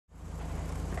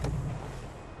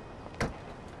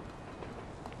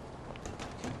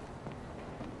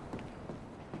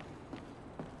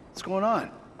going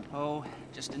on? Oh,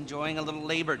 just enjoying a little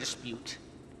labor dispute.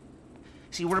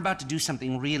 See, we're about to do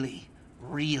something really,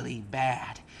 really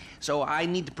bad. So I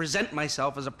need to present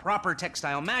myself as a proper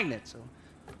textile magnate,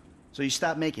 So you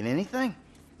stopped making anything?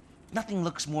 Nothing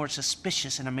looks more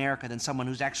suspicious in America than someone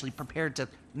who's actually prepared to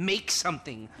make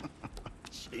something.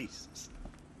 Jesus.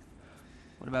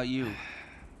 What about you?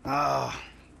 Oh,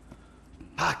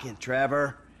 pocket,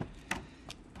 Trevor.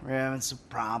 We're having some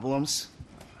problems.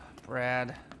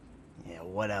 Brad. Yeah,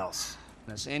 what else?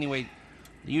 Anyway,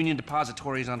 the Union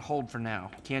Depository is on hold for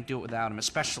now. Can't do it without him,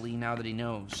 especially now that he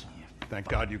knows. Thank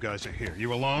God you guys are here.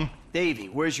 You alone? Davey,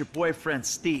 where's your boyfriend,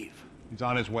 Steve? He's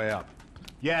on his way up.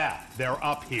 Yeah, they're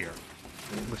up here.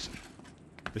 Listen,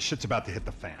 this shit's about to hit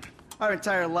the fan. Our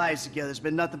entire lives together has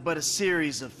been nothing but a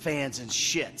series of fans and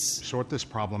shits. Sort this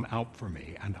problem out for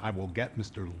me, and I will get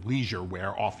Mr.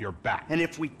 Leisureware off your back. And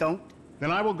if we don't?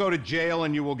 Then I will go to jail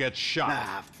and you will get shot.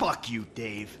 Ah, fuck you,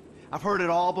 Dave. I've heard it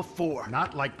all before.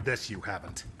 Not like this, you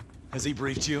haven't. Has he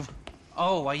briefed you?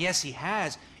 Oh, well, yes, he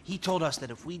has. He told us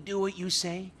that if we do what you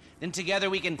say, then together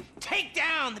we can take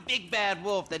down the big bad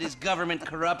wolf that is government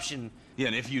corruption. Yeah,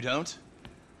 and if you don't,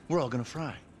 we're all gonna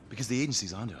fry, because the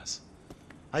agency's onto us.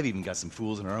 I've even got some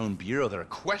fools in our own bureau that are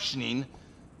questioning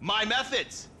my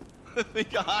methods.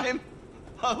 Think I'm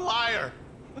a liar,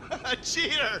 a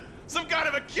cheater, some kind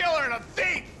of a killer and a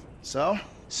thief! So?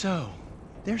 So,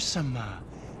 there's some,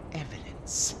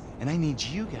 evidence, and I need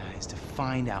you guys to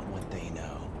find out what they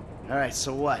know. All right,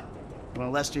 so what?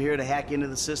 Want Lester here to hack into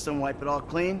the system, wipe it all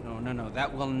clean? No,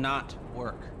 that will not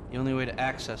work. The only way to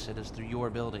access it is through your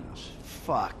buildings.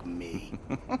 Fuck me.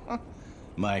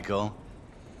 Michael,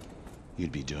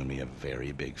 you'd be doing me a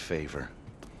very big favor.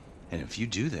 And if you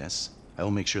do this, I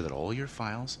will make sure that all your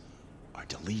files are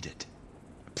deleted.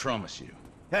 I promise you.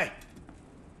 Hey!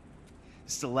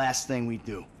 It's the last thing we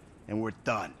do, and we're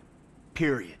done.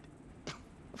 Period.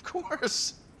 Of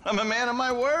course. I'm a man of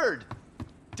my word.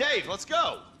 Dave, let's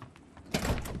go.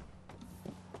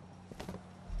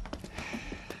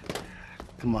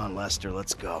 Come on, Lester,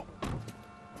 let's go.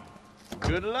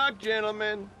 Good luck,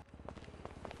 gentlemen.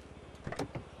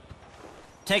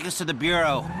 Take us to the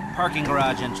Bureau. Parking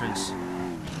garage entrance.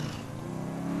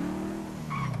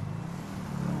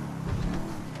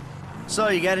 So,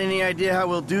 you got any idea how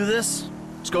we'll do this?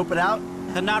 Scope it out?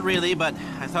 Not really, but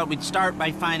I thought we'd start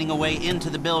by finding a way into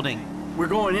the building. We're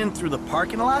going in through the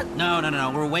parking lot?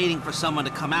 No. We're waiting for someone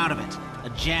to come out of it. A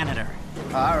janitor.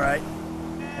 All right.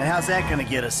 And how's that gonna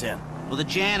get us in? Well, the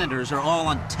janitors are all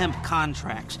on temp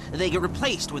contracts. They get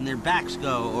replaced when their backs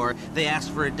go or they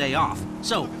ask for a day off.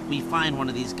 So, we find one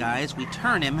of these guys, we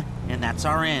turn him, and that's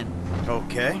our in.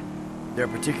 Okay. There a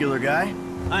particular guy?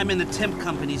 I'm in the temp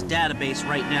company's database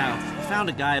right now. I found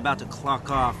a guy about to clock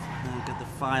off. I've got the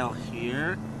file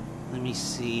here. Let me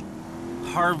see.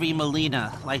 Harvey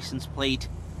Molina, license plate.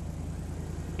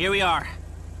 Here we are.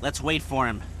 Let's wait for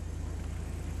him.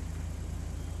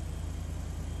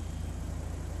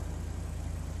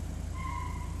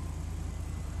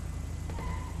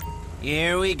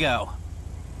 Here we go.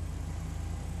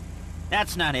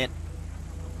 That's not it.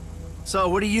 So,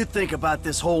 what do you think about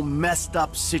this whole messed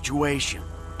up situation?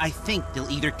 I think they'll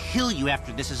either kill you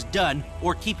after this is done,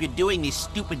 or keep you doing these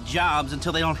stupid jobs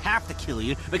until they don't have to kill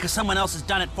you because someone else has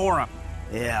done it for them.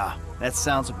 Yeah, that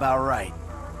sounds about right.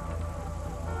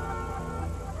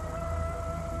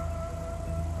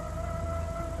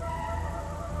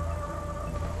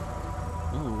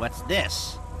 Ooh, what's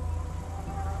this?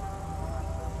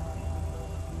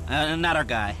 Not our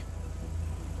guy.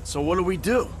 So what do we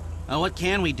do? What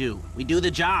can we do? We do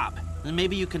the job. And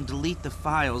maybe you can delete the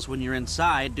files when you're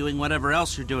inside doing whatever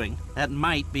else you're doing. That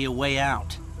might be a way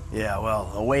out. Yeah,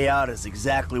 well, a way out is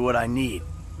exactly what I need.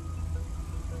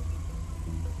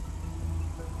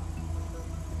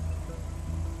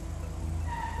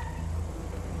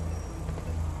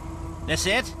 This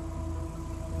it?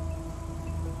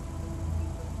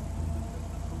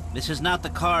 This is not the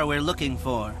car we're looking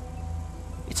for.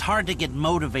 It's hard to get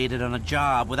motivated on a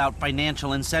job without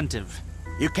financial incentive.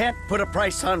 You can't put a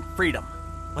price on freedom.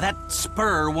 Well, that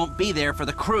spur won't be there for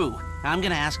the crew. I'm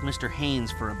gonna ask Mr.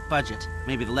 Haynes for a budget.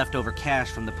 Maybe the leftover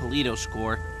cash from the Polito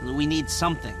score. We need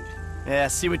something. Yeah,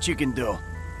 see what you can do.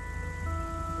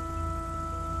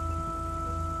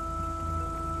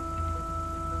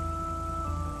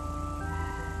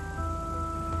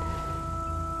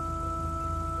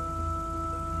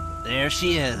 There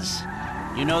she is.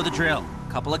 You know the drill.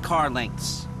 Couple of car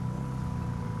lengths.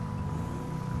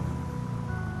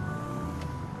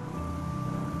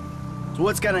 So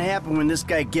what's gonna happen when this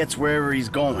guy gets wherever he's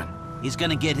going? He's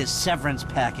gonna get his severance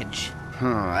package.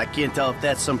 I can't tell if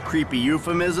that's some creepy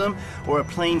euphemism or a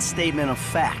plain statement of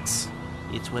facts.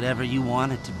 It's whatever you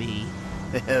want it to be.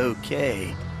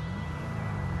 Okay.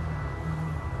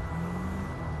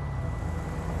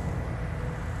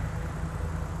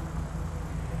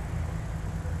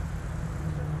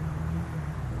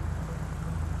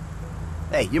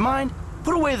 Hey, you mind?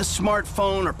 Put away the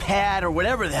smartphone or pad or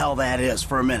whatever the hell that is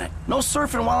for a minute. No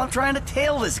surfing while I'm trying to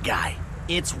tail this guy.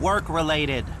 It's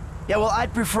work-related. Yeah, well,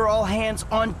 I'd prefer all hands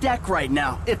on deck right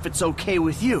now, if it's okay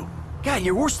with you. God,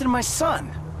 you're worse than my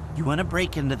son. You want to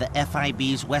break into the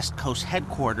FIB's West Coast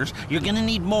headquarters, you're gonna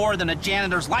need more than a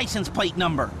janitor's license plate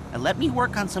number. And let me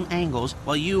work on some angles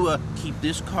while you, keep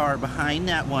this car behind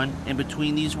that one and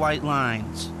between these white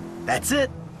lines. That's it.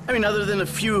 I mean, other than a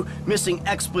few missing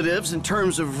expletives in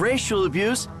terms of racial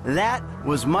abuse, that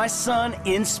was my son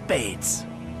in spades.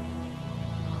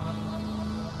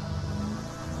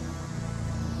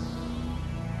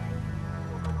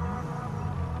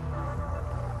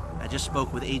 I just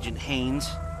spoke with Agent Haynes.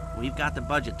 We've got the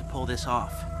budget to pull this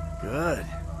off. Good.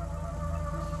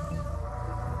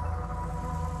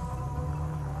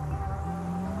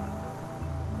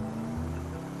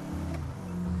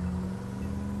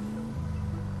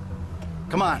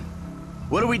 Come on.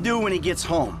 What do we do when he gets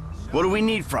home? What do we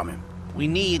need from him? We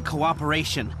need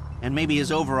cooperation, and maybe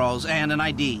his overalls and an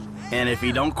ID. And if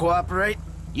he don't cooperate?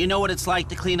 You know what it's like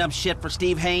to clean up shit for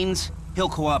Steve Haynes? He'll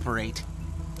cooperate.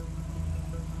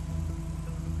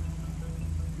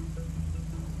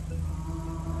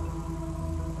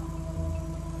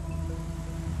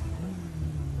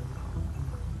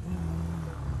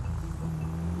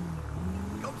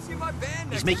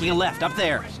 He's making a left up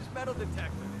there.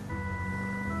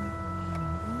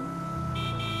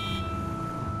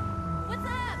 What's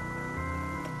up?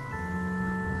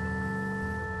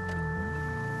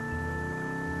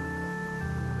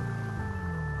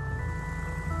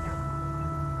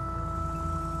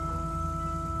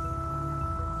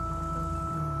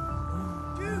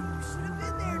 Dude, you should have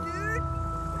been there, dude.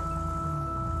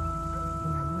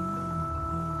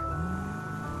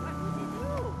 What did you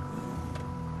do?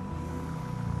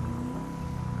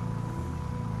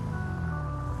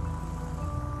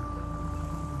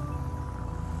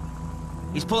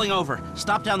 He's pulling over.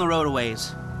 Stop down the road a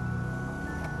ways.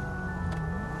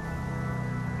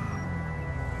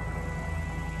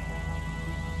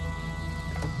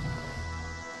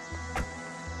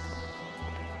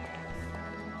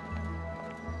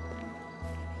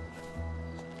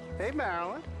 Hey,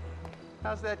 Marilyn.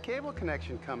 How's that cable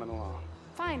connection coming along?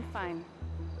 Fine, fine.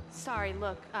 Sorry,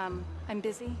 look, I'm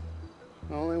busy.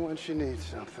 Only when she needs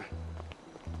something.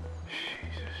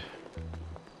 Jesus.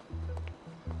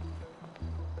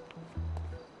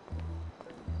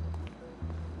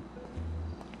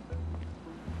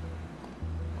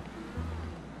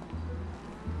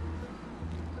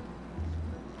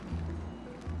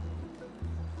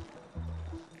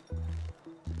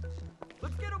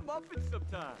 Let's get a muffin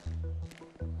sometime.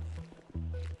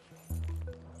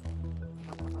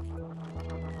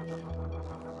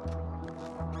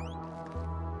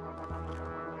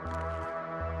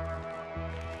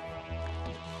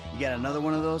 You got another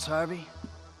one of those, Harvey?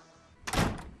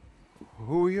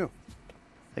 Who are you?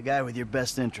 The guy with your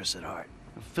best interests at heart.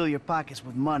 Fill your pockets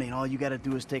with money and all you gotta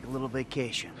do is take a little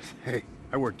vacation. Hey,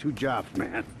 I work 2 jobs,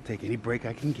 man. Take any break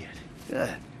I can get.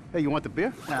 Good. Hey, you want the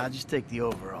beer? Nah, just take the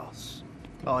overalls.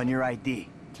 Oh, and your ID.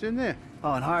 It's in there.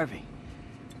 Oh, and Harvey.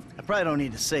 I probably don't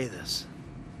need to say this,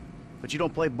 but you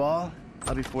don't play ball,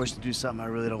 I'll be forced to do something I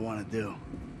really don't want to do.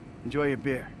 Enjoy your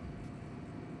beer.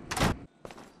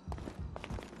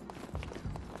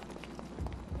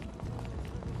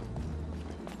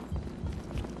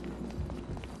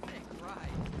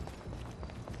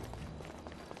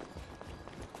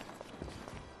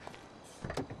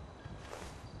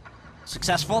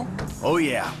 Successful? Oh,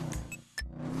 yeah.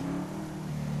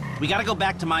 We gotta go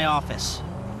back to my office.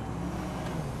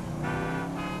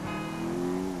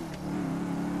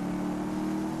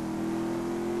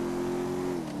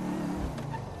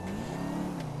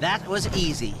 That was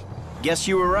easy. Guess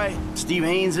you were right. Steve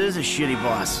Haynes is a shitty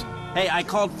boss. Hey, I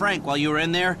called Frank while you were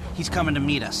in there. He's coming to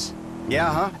meet us.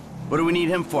 Yeah, huh? What do we need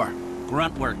him for?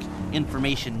 Grunt work,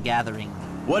 information gathering.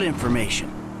 What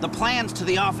information? The plans to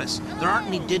the office. There aren't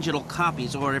any digital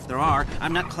copies, or if there are,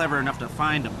 I'm not clever enough to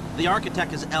find them. The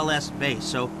architect is LS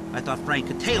based, so I thought Frank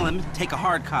could tail him, take a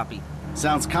hard copy.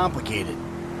 Sounds complicated.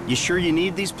 You sure you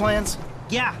need these plans?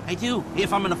 Yeah, I do.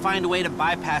 If I'm gonna find a way to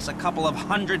bypass a couple of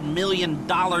 $100 million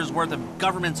worth of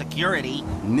government security.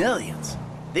 Millions?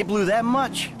 They blew that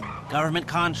much? Government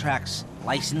contracts,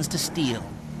 license to steal.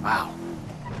 Wow.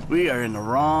 We are in the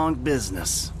wrong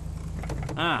business.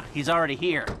 Ah, he's already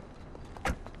here.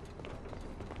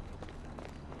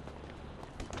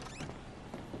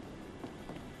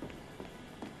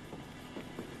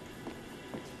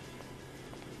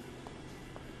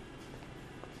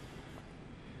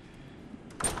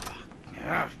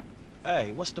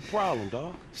 Hey, what's the problem,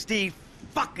 dawg? Steve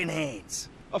fucking Haynes.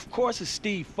 Of course it's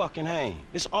Steve fucking Haynes.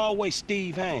 It's always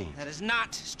Steve Haynes. That is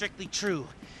not strictly true.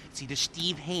 It's either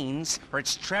Steve Haynes, or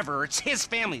it's Trevor, or it's his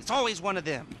family. It's always one of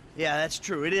them. Yeah, that's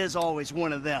true. It is always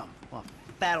one of them. Well,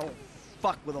 fat old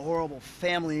fuck with a horrible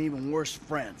family and even worse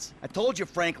friends. I told you,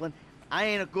 Franklin, I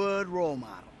ain't a good role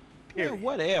model. Period. Yeah,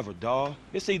 whatever, dawg.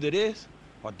 It's either this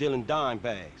or Dylan dime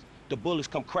bags. The bullets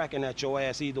come cracking at your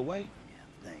ass either way.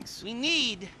 Thanks. We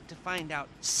need to find out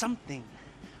something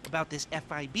about this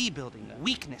FIB building, a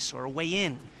weakness or a way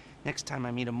in. Next time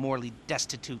I meet a morally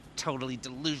destitute, totally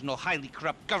delusional, highly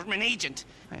corrupt government agent,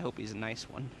 I hope he's a nice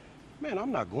one. Man,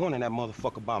 I'm not going in that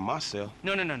motherfucker by myself.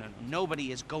 No.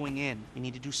 Nobody is going in. We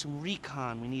need to do some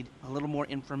recon. We need a little more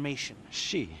information.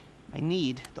 Shit. I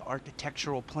need the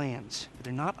architectural plans.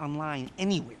 They're not online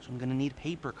anywhere, so I'm gonna need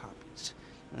paper copies.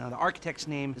 The architect's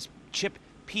name is Chip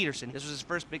Peterson. This was his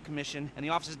first big commission, and the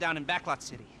office is down in Backlot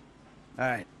City. All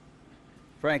right.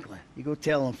 Franklin, you go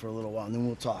tell him for a little while, and then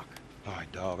we'll talk. All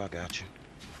right, dawg, I got you.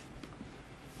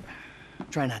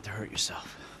 Try not to hurt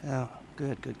yourself. Oh,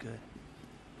 good.